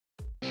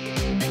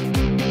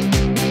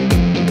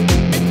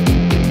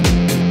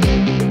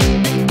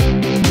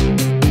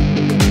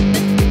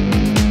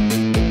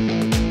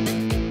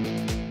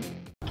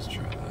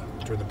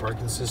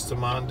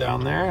System on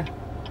down there.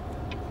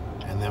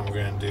 And then we're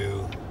going to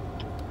do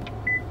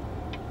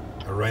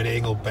a right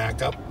angle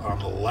backup on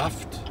the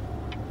left.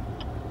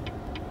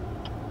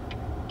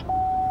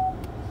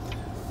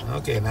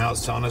 Okay, now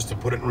it's telling us to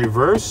put it in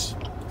reverse.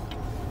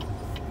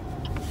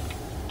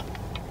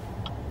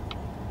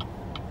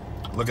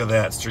 Look at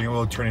that, steering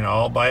wheel turning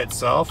all by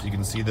itself. You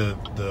can see the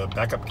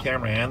backup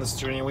camera and the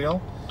steering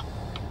wheel.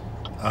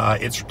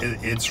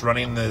 It's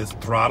running the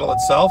throttle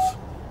itself.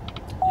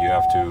 You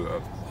have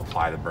to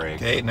apply the brake.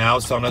 Okay, now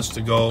it's telling us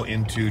to go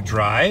into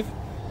drive.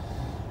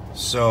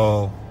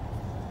 So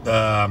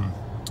John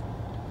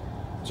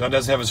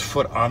does have his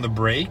foot on the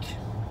brake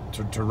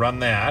to run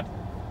that,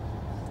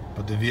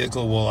 but the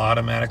vehicle will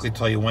automatically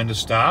tell you when to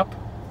stop.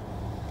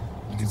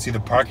 You can see the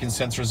parking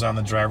sensors on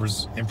the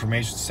driver's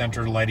information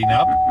center lighting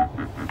up.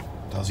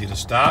 Tells you to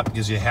stop,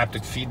 gives you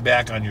haptic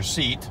feedback on your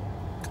seat.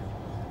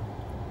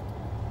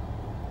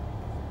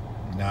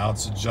 Now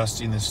it's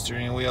adjusting the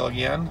steering wheel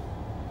again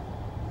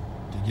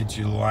to get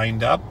you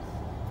lined up.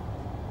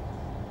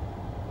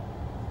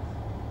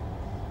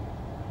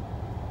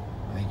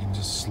 Making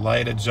just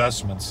slight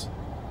adjustments.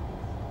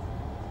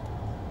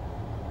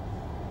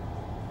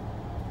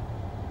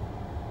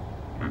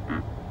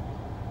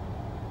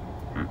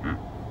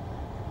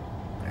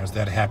 There's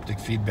that haptic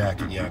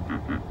feedback again.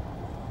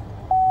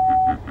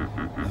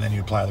 And then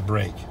you apply the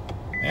brake.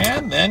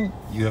 And then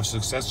you have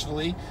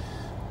successfully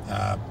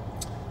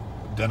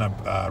done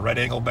a right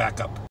angle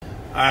backup.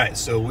 Alright,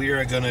 so we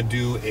are going to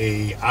do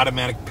a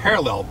automatic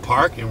parallel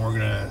park, and we're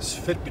going to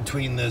fit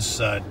between this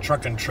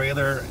truck and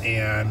trailer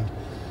and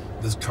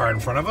this car in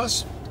front of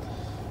us.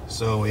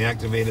 So we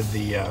activated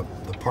the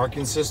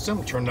parking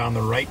system, turned on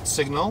the right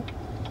signal,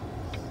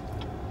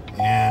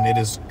 and it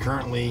is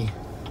currently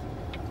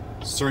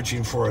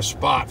searching for a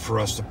spot for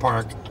us to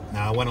park.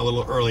 Now I went a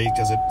little early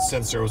because it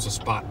sensed there was a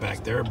spot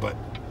back there, but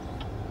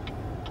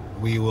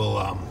we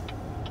will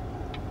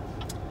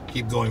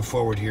keep going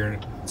forward here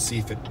and see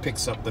if it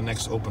picks up the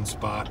next open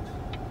spot.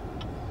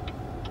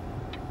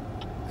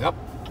 Yep,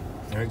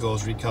 there it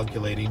goes,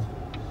 recalculating.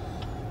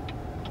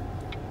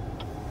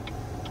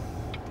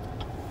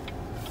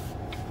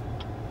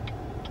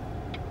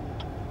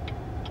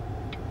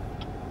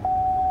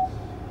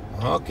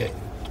 Okay,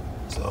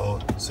 so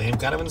same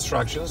kind of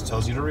instructions.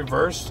 Tells you to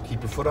reverse,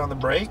 keep your foot on the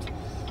brake.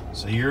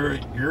 So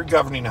you're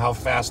governing how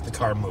fast the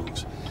car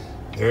moves.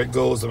 There it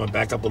goes. I'm gonna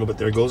back up a little bit.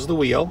 There goes the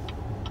wheel.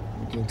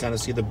 You can kind of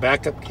see the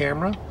backup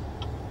camera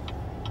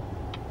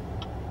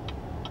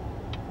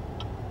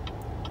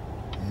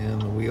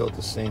and the wheel at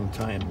the same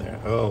time there.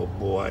 Oh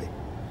boy,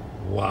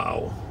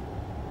 wow.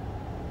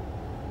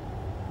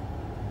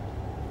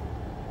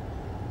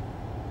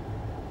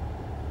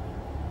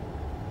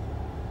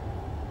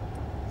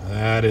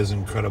 That is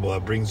incredible.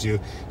 It brings you,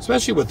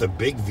 especially with a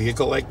big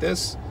vehicle like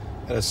this,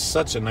 that is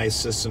such a nice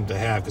system to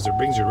have because it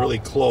brings you really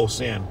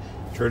close in.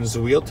 Turns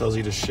the wheel, tells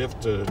you to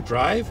shift to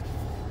drive,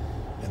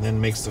 and then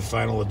makes the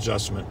final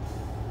adjustment.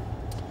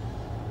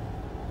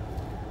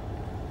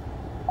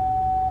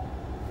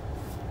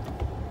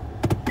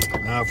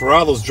 Now, for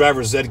all those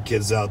driver's ed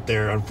kids out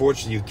there,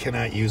 unfortunately, you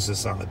cannot use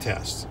this on the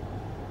test.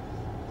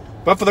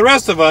 But for the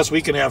rest of us,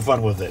 we can have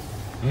fun with it.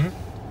 Mm-hmm.